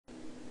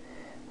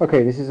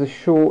Okay, this is a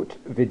short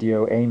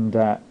video aimed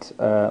at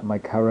my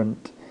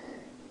current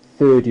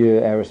third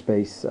year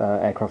aerospace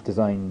aircraft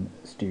design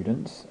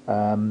students.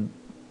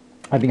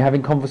 I've been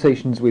having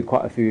conversations with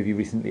quite a few of you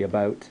recently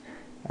about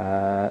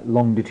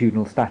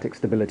longitudinal static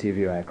stability of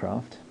your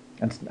aircraft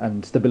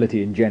and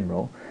stability in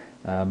general,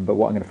 but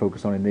what I'm going to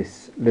focus on in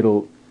this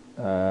little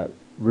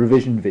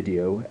revision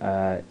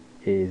video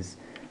is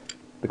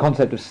the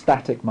concept of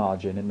static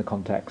margin in the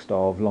context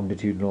of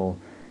longitudinal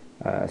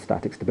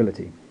static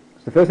stability.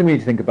 So the first thing we need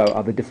to think about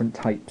are the different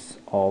types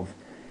of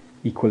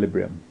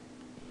equilibrium.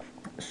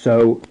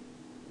 So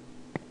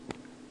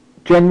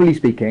generally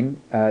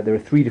speaking, there are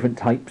three different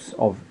types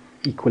of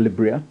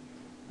equilibria.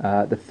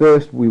 The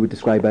first we would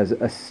describe as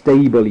a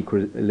stable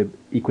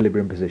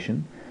equilibrium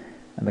position,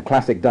 and the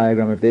classic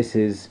diagram of this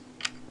is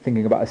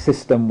thinking about a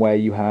system where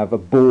you have a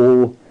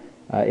ball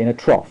in a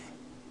trough.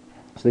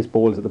 So this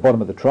ball is at the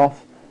bottom of the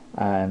trough,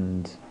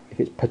 and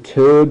if it's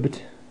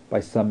perturbed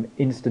by some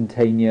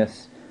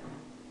instantaneous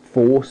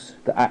force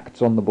that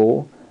acts on the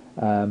ball,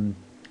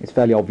 it's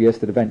fairly obvious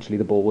that eventually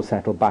the ball will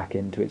settle back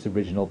into its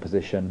original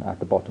position at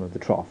the bottom of the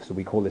trough. So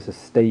we call this a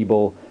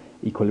stable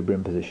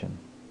equilibrium position.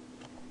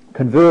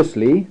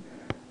 Conversely,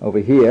 over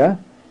here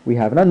we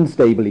have an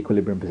unstable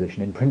equilibrium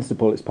position. In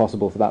principle, it's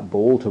possible for that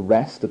ball to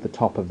rest at the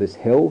top of this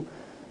hill,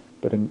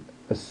 but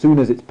as soon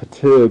as it's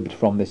perturbed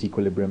from this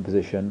equilibrium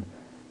position,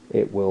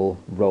 it will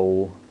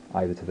roll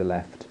either to the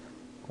left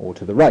or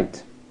to the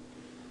right.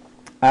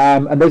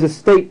 And there's a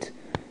state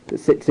that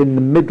sits in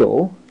the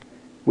middle,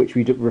 which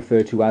we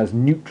refer to as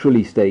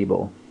neutrally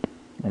stable.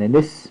 And in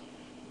this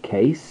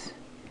case,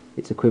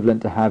 it's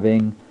equivalent to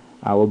having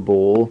our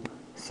ball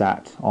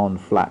sat on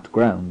flat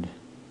ground.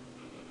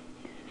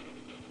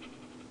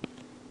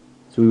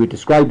 So we would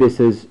describe this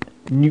as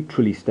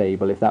neutrally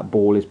stable. If that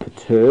ball is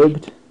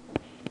perturbed,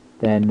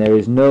 then there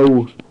is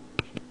no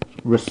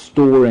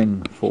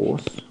restoring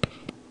force.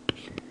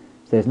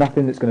 So there's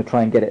nothing that's going to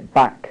try and get it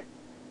back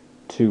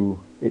to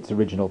its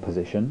original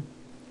position.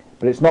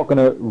 But it's not going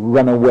to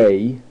run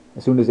away.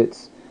 As soon as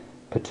it's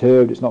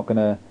perturbed, it's not going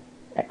to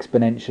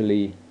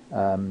exponentially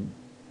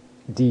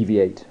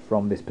deviate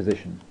from this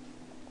position.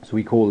 So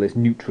we call this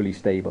neutrally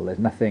stable. There's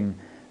nothing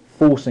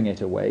forcing it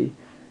away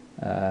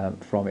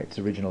from its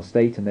original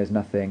state, and there's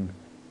nothing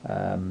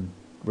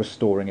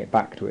restoring it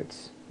back to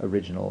its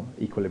original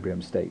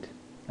equilibrium state.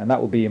 And that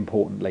will be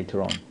important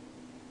later on.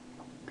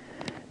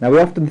 Now we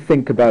often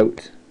think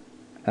about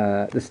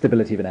the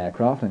stability of an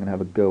aircraft. I'm going to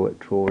have a go at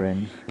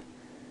drawing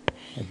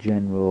a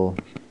general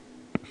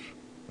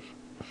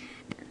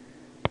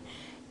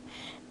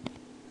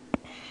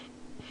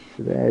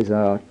so there's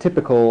our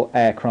typical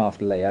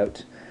aircraft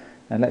layout,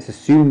 and let's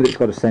assume that it's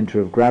got a centre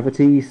of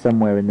gravity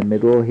somewhere in the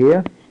middle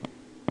here,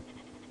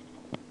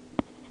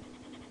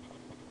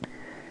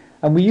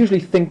 and we usually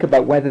think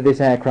about whether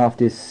this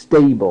aircraft is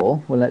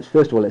stable. Well,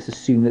 first of all let's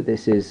assume that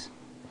this is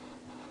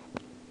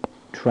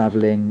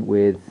travelling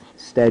with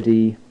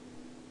steady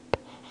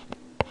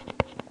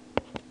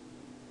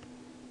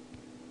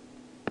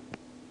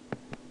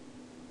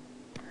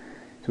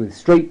with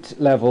straight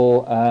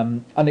level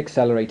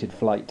unaccelerated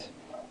flight.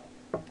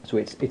 So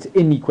it's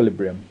in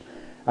equilibrium,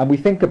 and we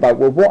think about,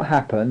 well, what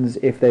happens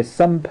if there's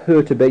some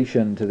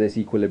perturbation to this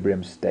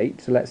equilibrium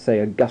state. So let's say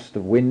a gust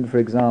of wind, for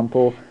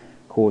example,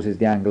 causes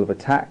the angle of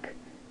attack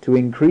to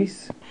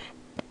increase,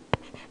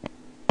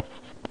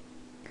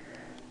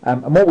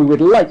 and what we would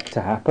like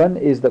to happen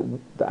is that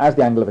as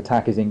the angle of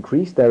attack is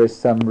increased, there is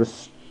some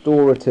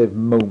restorative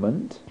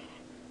moment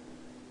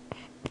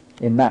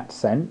in that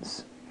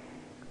sense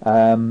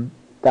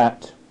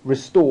that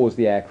restores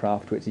the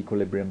aircraft to its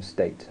equilibrium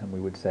state. And we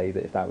would say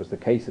that if that was the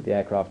case, that the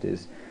aircraft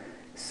is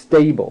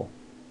stable,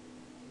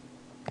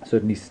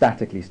 certainly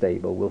statically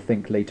stable. We'll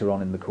think later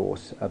on in the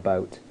course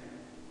about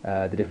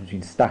the difference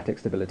between static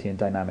stability and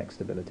dynamic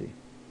stability.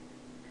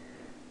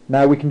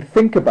 Now we can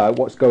think about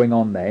what's going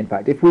on there. In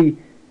fact, if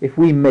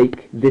we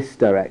make this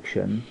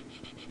direction,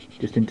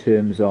 just in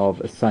terms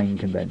of a sign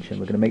convention,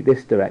 we're going to make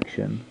this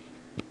direction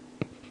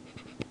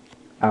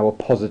our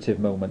positive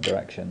moment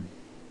direction.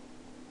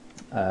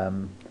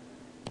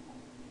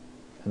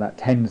 And that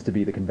tends to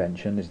be the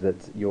convention, is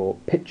that your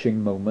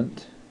pitching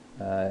moment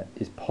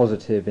is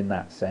positive in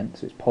that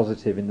sense. It's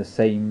positive in the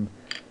same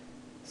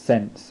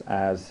sense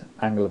as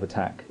angle of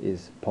attack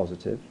is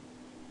positive.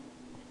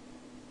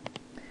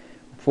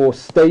 For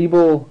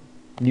stable,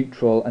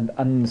 neutral and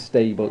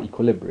unstable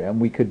equilibrium,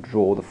 we could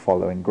draw the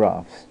following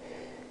graphs.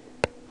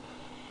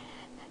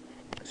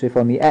 So if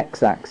on the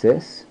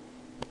x-axis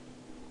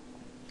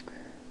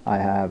I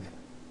have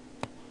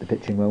the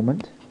pitching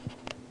moment,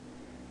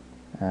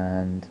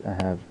 and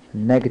I have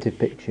negative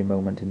pitching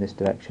moment in this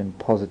direction,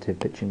 positive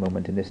pitching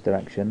moment in this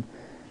direction,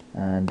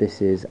 and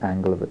this is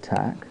angle of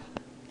attack.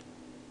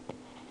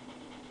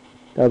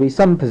 There will be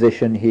some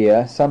position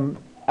here, some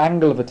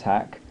angle of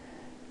attack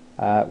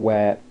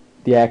where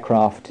the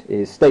aircraft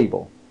is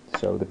stable.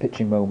 So the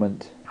pitching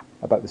moment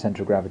about the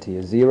centre of gravity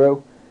is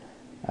 0.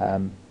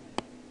 And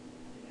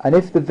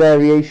if the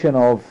variation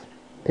of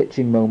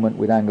pitching moment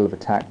with angle of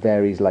attack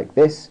varies like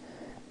this,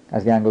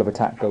 as the angle of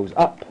attack goes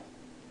up,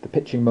 the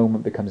pitching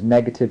moment becomes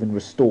negative and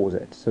restores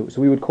it. So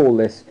we would call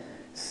this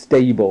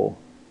stable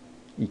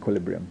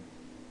equilibrium.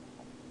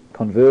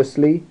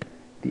 Conversely,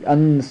 the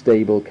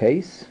unstable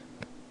case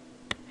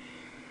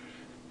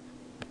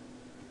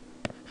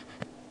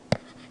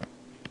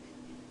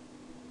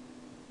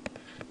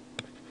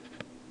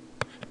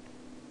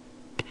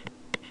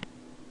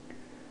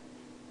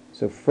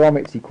so from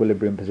its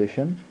equilibrium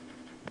position,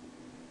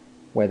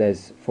 where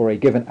there's, for a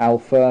given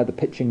alpha, the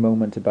pitching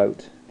moment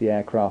about the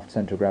aircraft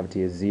centre of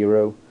gravity is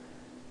 0.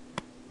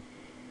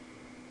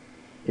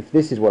 If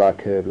this is what our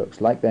curve looks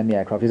like, then the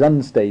aircraft is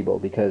unstable,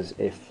 because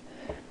if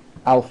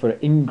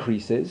alpha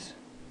increases,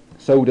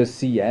 so does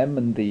Cm,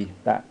 and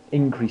that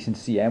increase in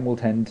Cm will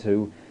tend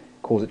to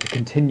cause it to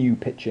continue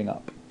pitching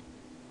up.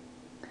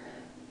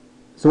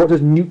 So what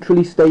does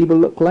neutrally stable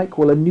look like?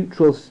 Well, a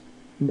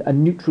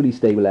neutrally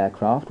stable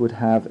aircraft would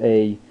have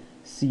a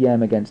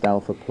Cm against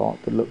alpha plot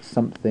that looks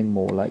something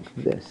more like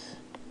this.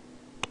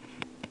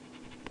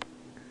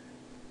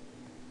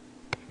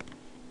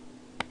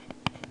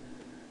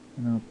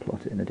 And I'll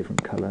plot it in a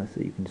different colour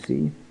so you can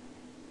see.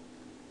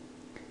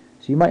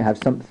 So you might have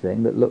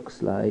something that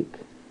looks like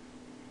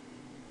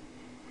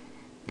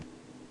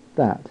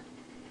that.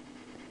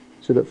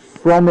 So that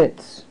from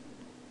its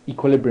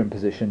equilibrium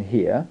position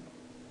here,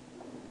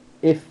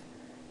 if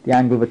the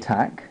angle of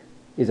attack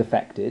is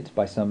affected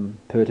by some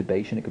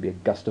perturbation, it could be a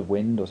gust of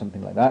wind or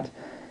something like that,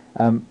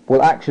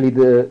 well, actually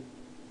the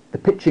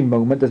pitching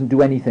moment doesn't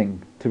do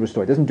anything to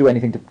restore it. It doesn't do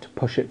anything to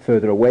push it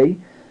further away,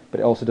 but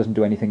it also doesn't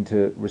do anything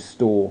to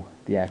restore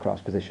the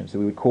aircraft's position. So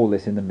we would call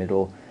this in the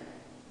middle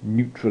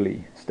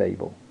neutrally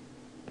stable.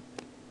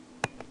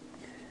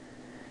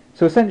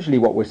 So essentially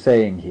what we're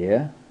saying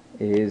here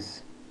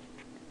is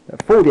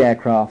that for the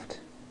aircraft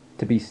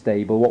to be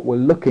stable, what we're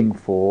looking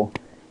for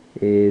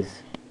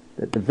is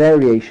that the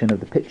variation of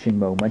the pitching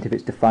moment, if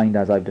it's defined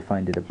as I've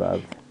defined it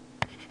above,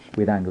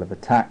 with angle of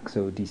attack,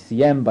 so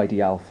dCm by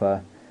d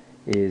alpha,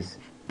 is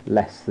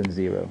less than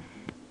 0.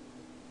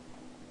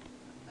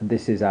 And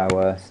this is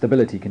our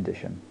stability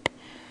condition.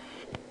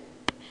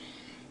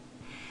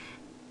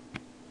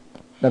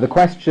 Now the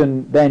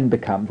question then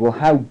becomes, well,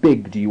 how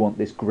big do you want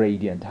this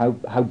gradient? How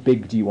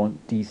big do you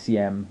want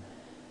dCm,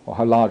 or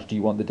how large do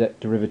you want the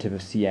derivative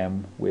of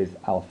Cm with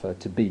alpha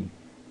to be?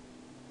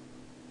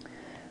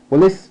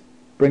 Well, this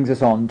brings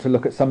us on to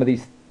look at some of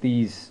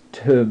these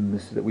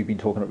terms that we've been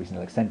talking about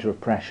recently, like centre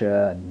of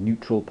pressure, and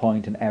neutral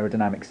point, and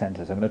aerodynamic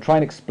centre. So I'm going to try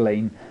and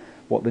explain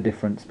what the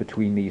difference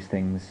between these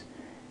things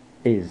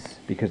is,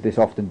 because this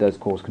often does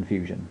cause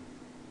confusion.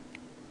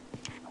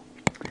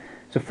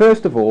 So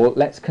first of all,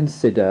 let's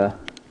consider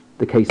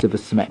the case of a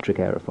symmetric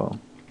aerofoil.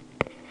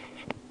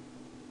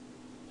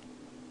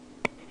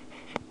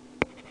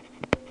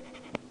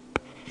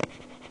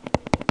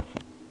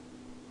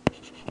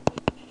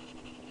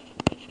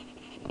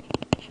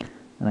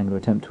 And I'm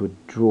going to attempt to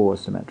draw a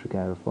symmetric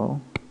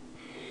aerofoil.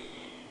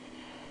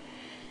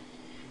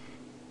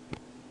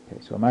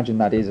 Okay, so imagine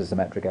that is a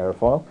symmetric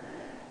aerofoil.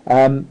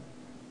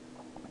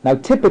 Now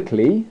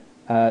typically,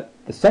 the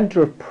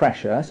centre of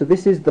pressure, so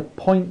this is the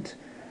point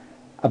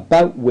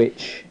about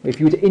which, if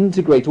you were to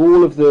integrate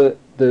all of the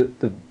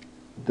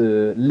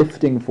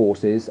lifting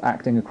forces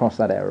acting across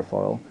that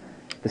aerofoil,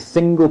 the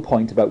single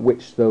point about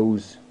which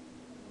those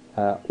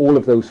all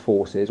of those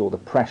forces, or the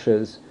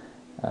pressures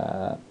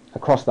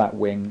across that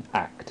wing,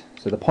 act.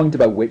 So the point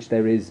about which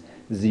there is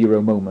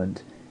 0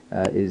 moment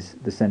is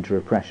the centre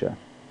of pressure.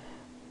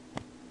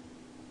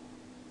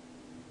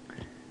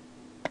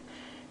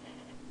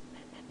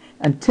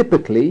 And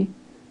typically,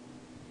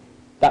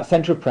 that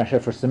centre of pressure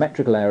for a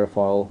symmetrical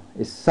aerofoil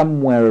is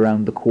somewhere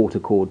around the quarter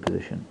chord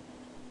position.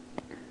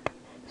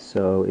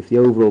 So if the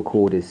overall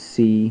chord is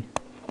C,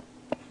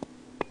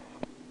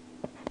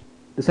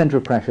 the centre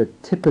of pressure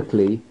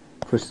typically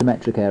for a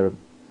symmetric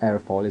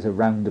aerofoil is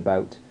around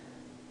about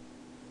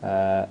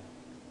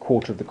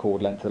quarter of the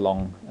chord length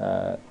along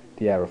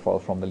the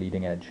aerofoil from the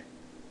leading edge.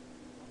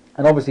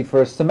 And obviously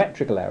for a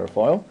symmetrical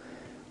aerofoil,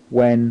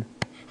 when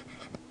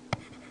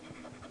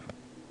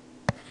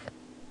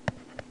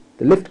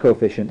the lift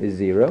coefficient is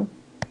 0,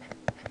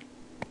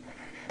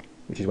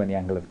 which is when the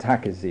angle of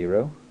attack is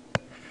 0,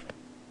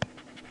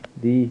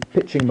 the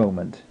pitching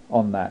moment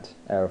on that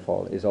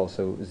aerofoil is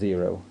also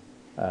 0.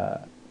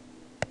 So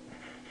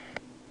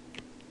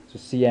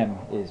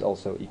Cm is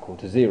also equal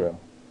to 0.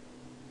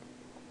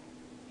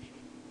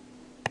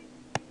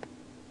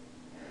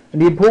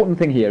 And the important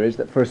thing here is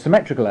that for a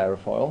symmetrical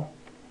aerofoil,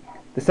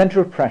 the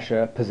centre of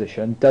pressure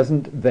position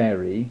doesn't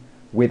vary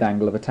with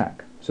angle of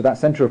attack. So that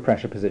centre of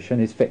pressure position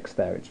is fixed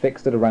there. It's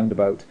fixed at around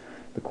about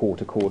the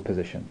quarter chord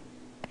position.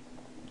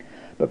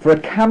 But for a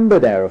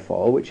cambered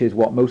aerofoil, which is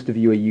what most of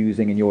you are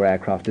using in your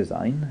aircraft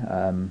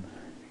design,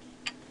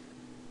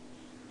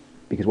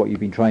 because what you've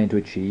been trying to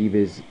achieve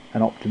is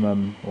an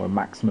optimum or a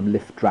maximum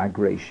lift-drag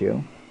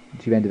ratio,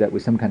 so you've ended up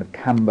with some kind of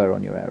camber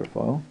on your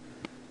aerofoil.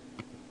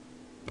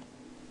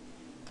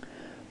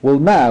 Well,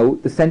 now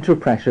the centre of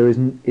pressure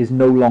is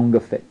no longer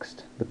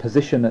fixed. The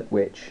position at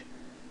which,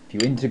 if you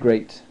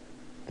integrate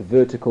the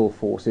vertical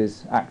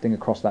forces acting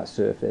across that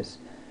surface,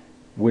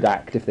 would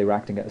act if they were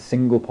acting at a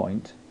single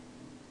point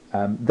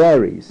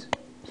varies.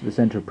 So the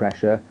centre of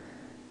pressure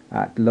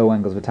at low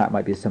angles of attack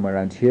might be somewhere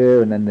around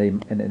here, and then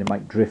it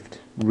might drift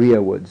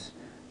rearwards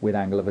with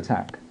angle of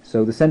attack.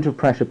 So the centre of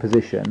pressure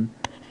position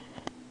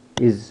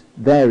is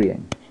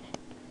varying.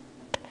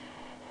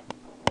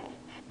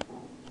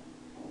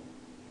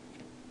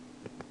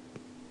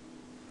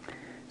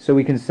 So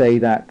we can say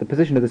that the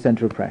position of the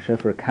centre of pressure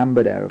for a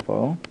cambered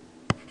aerofoil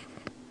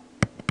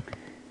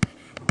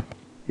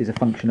is a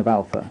function of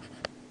alpha.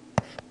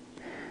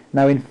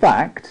 Now in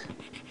fact,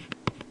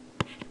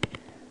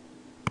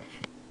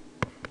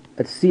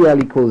 at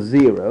CL equals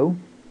 0,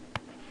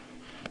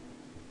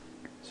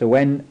 so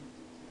when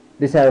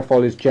this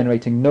aerofoil is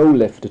generating no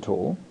lift at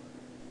all,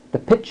 the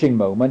pitching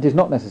moment is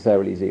not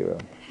necessarily 0.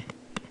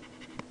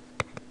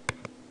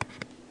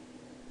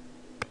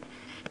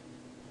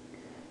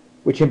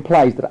 Which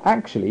implies that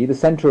actually the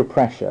centre of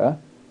pressure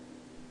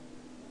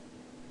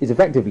is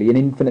effectively an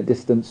infinite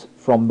distance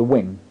from the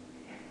wing.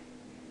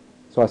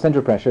 So our centre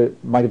of pressure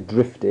might have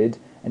drifted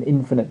an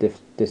infinite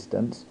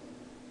distance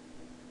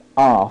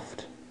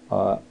aft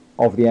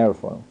of the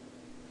aerofoil.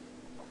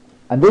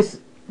 And this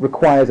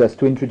requires us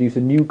to introduce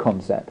a new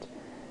concept,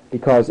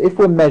 because if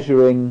we're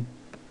measuring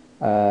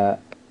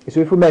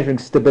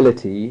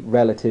stability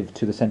relative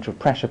to the centre of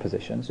pressure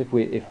position, so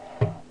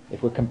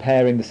if we're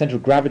comparing the centre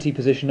of gravity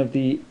position of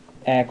the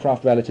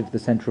aircraft relative to the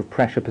centre of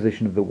pressure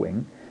position of the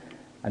wing,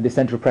 and this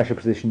centre of pressure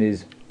position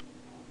is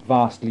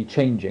vastly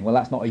changing, well,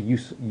 that's not a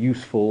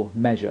useful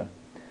measure.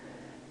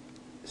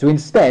 So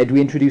instead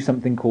we introduce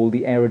something called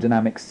the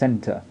aerodynamic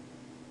centre.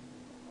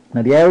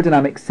 Now the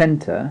aerodynamic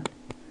centre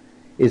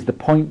is the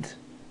point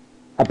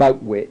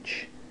about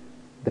which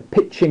the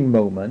pitching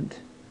moment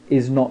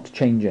is not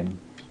changing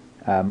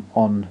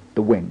on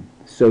the wing.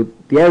 So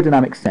the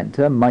aerodynamic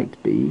centre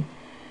might be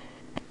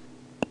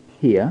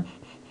here.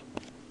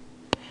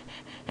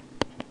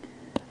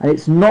 And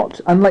it's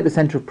not, unlike the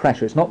centre of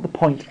pressure, it's not the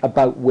point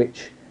about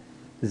which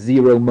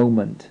zero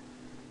moment,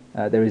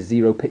 there is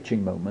zero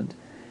pitching moment.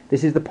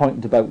 This is the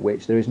point about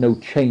which there is no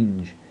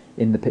change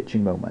in the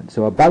pitching moment.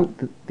 So about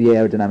the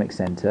aerodynamic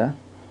centre,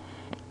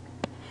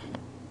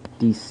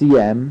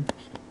 dcm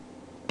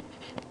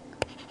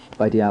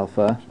by d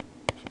alpha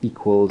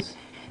equals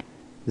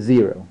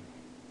 0.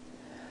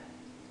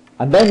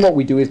 And then what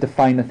we do is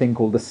define a thing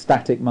called the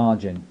static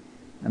margin.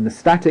 And the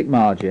static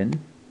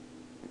margin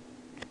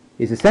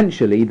is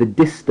essentially the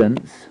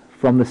distance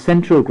from the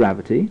centre of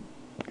gravity.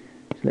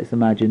 So let's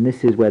imagine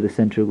this is where the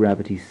centre of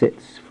gravity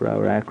sits for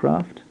our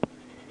aircraft.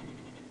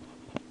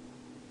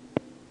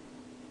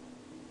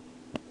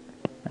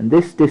 And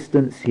this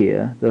distance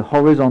here, the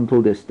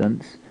horizontal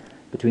distance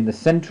between the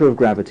centre of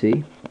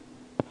gravity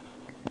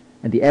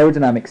and the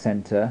aerodynamic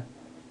centre,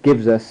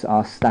 gives us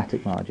our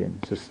static margin.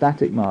 So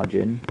static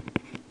margin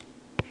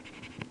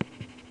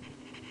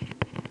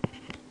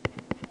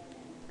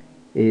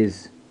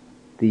is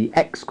the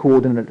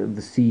x-coordinate of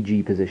the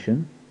CG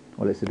position,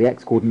 or let's say the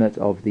x-coordinate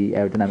of the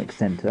aerodynamic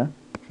centre,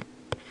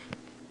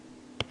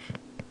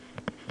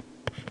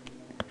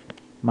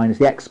 minus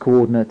the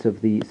x-coordinate of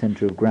the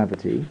centre of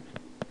gravity.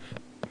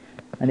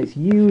 And it's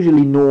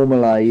usually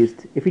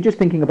normalised, if you're just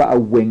thinking about a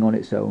wing on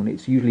its own,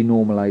 it's usually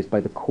normalised by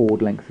the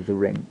chord length of the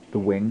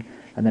wing,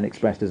 and then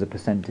expressed as a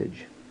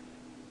percentage.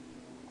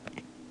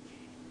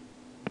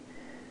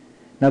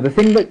 Now the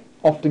thing that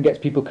often gets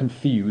people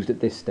confused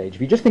at this stage,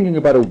 if you're just thinking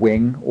about a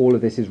wing, all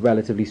of this is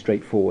relatively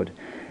straightforward.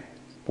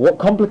 But what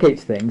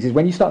complicates things is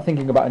when you start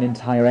thinking about an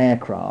entire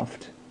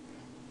aircraft,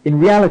 in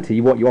reality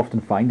what you often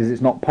find is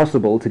it's not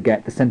possible to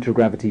get the centre of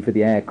gravity for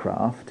the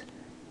aircraft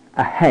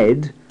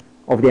ahead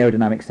of the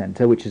aerodynamic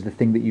centre, which is the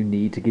thing that you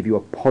need to give you a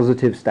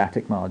positive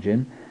static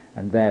margin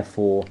and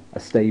therefore a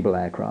stable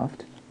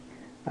aircraft.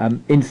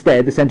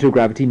 Instead, the centre of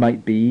gravity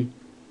might be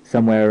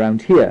somewhere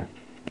around here,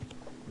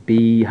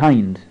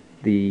 behind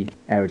the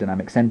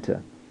aerodynamic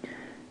centre.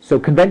 So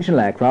conventional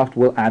aircraft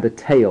will add a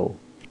tail,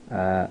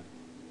 a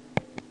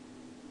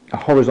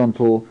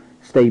horizontal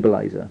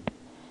stabiliser,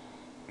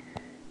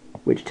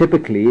 which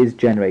typically is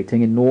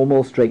generating in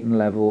normal straight and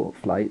level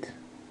flight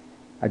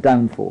a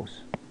downforce.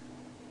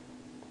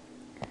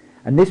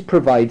 And this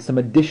provides some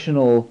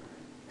additional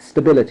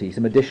stability,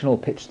 some additional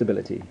pitch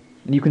stability.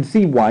 And you can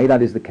see why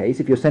that is the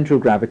case. If your centre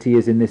of gravity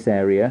is in this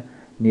area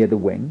near the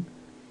wing,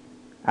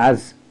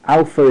 as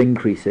alpha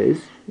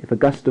increases, if a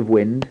gust of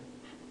wind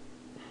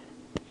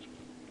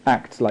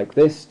acts like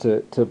this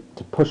to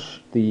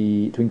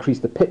increase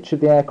the pitch of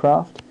the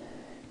aircraft,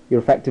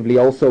 you're effectively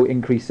also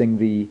increasing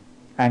the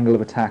angle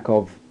of attack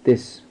of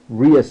this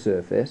rear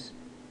surface.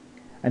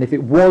 And if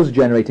it was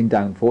generating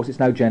downforce, it's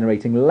now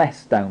generating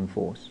less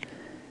downforce.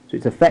 So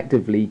it's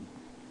effectively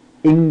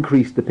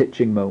increased the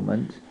pitching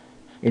moment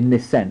in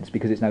this sense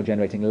because it's now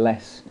generating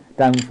less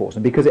downforce.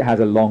 And because it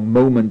has a long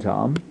moment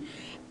arm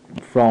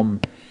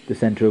from the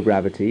centre of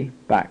gravity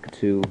back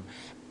to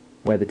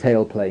where the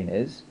tailplane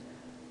is,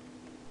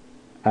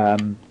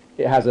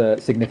 it has a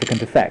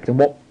significant effect. And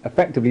what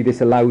effectively this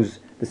allows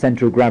the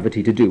centre of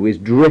gravity to do is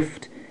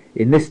drift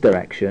in this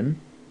direction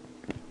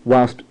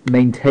whilst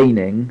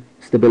maintaining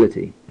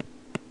stability.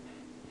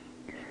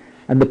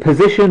 And the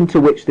position to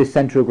which this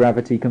centre of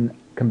gravity can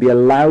be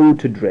allowed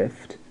to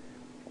drift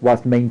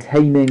whilst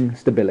maintaining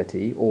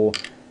stability, or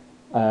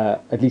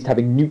at least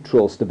having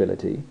neutral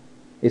stability,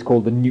 is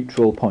called the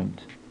neutral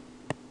point.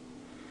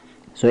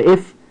 So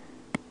if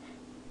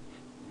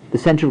the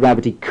centre of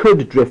gravity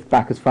could drift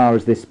back as far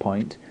as this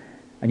point,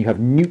 and you have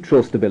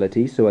neutral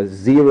stability, so a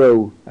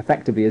zero,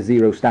 effectively a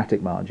zero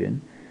static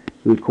margin,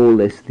 we would call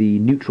this the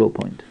neutral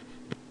point.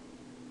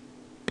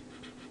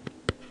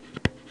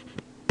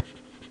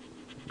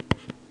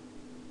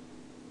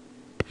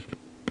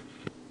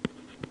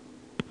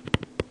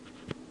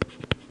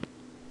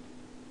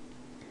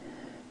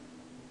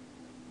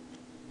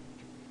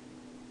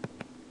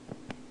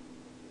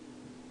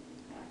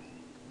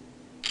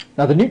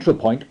 Now the neutral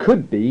point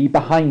could be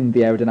behind the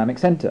aerodynamic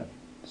centre,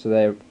 so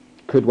there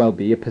could well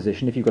be a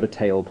position, if you've got a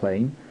tail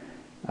plane,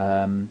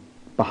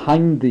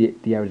 behind the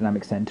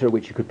aerodynamic centre at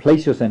which you could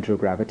place your centre of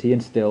gravity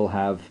and still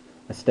have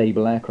a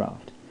stable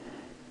aircraft.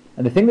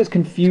 And the thing that's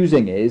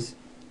confusing is,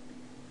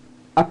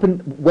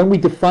 when we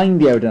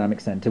defined the aerodynamic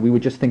centre, we were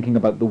just thinking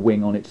about the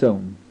wing on its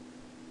own.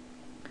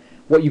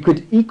 What you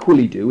could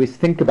equally do is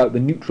think about the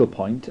neutral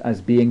point as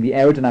being the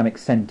aerodynamic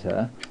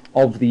centre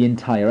of the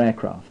entire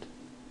aircraft.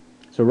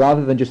 So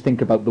rather than just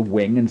think about the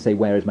wing and say,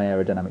 where is my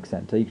aerodynamic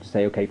centre, you can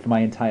say, okay, for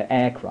my entire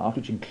aircraft,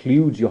 which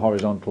includes your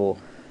horizontal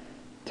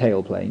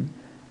tail plane,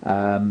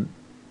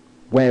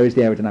 where is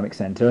the aerodynamic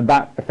centre? And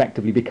that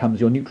effectively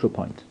becomes your neutral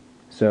point.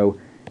 So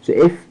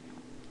if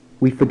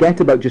we forget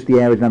about just the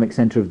aerodynamic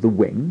centre of the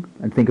wing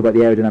and think about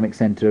the aerodynamic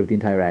centre of the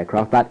entire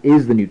aircraft, that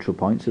is the neutral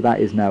point. So that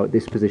is now at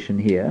this position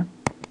here.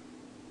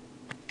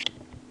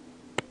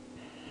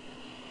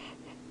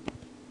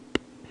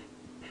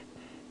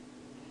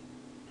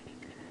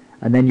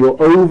 And then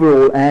your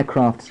overall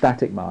aircraft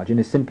static margin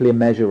is simply a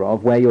measure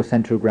of where your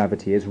centre of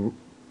gravity is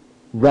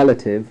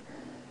relative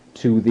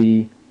to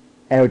the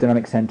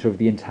aerodynamic centre of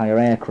the entire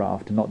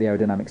aircraft, and not the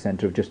aerodynamic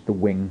centre of just the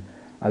wing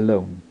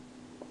alone.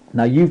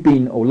 Now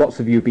lots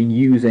of you have been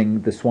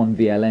using the Swan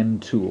VLM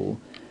tool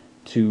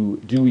to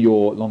do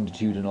your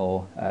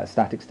longitudinal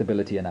static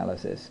stability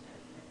analysis.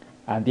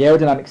 And the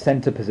aerodynamic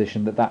centre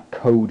position that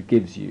code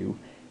gives you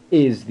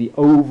is the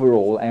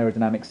overall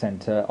aerodynamic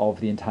centre of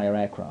the entire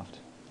aircraft.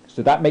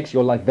 So that makes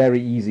your life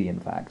very easy, in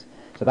fact.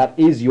 So that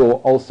is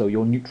also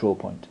your neutral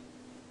point,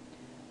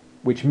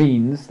 which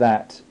means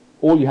that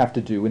all you have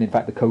to do, and in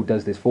fact the code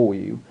does this for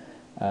you,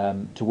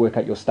 to work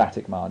out your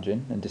static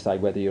margin and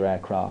decide whether your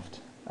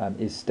aircraft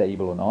is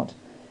stable or not,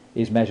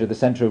 is measure the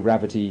centre of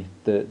gravity,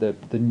 the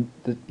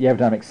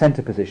aerodynamic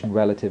centre position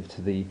relative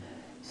to the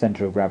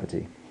centre of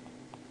gravity.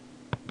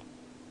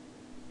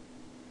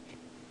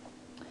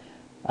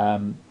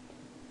 Now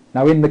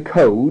in the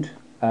code,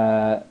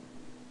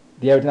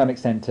 the aerodynamic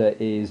centre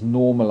is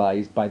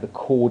normalised by the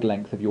chord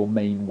length of your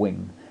main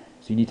wing,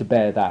 so you need to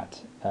bear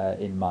that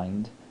in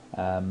mind.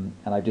 And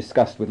I've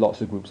discussed with lots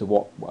of groups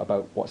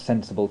about what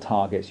sensible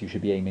targets you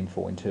should be aiming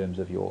for in terms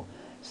of your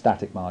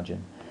static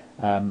margin.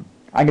 I'm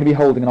going to be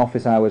holding an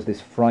office hours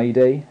this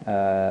Friday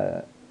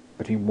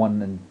between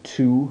 1 and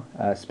 2,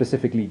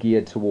 specifically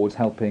geared towards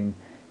helping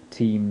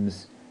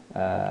teams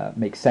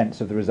make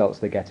sense of the results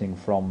they're getting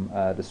from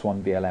the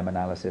Swan VLM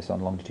analysis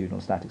on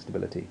longitudinal static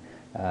stability.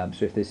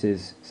 So if this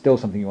is still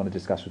something you want to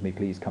discuss with me,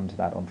 please come to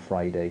that on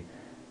Friday,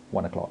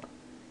 1 o'clock.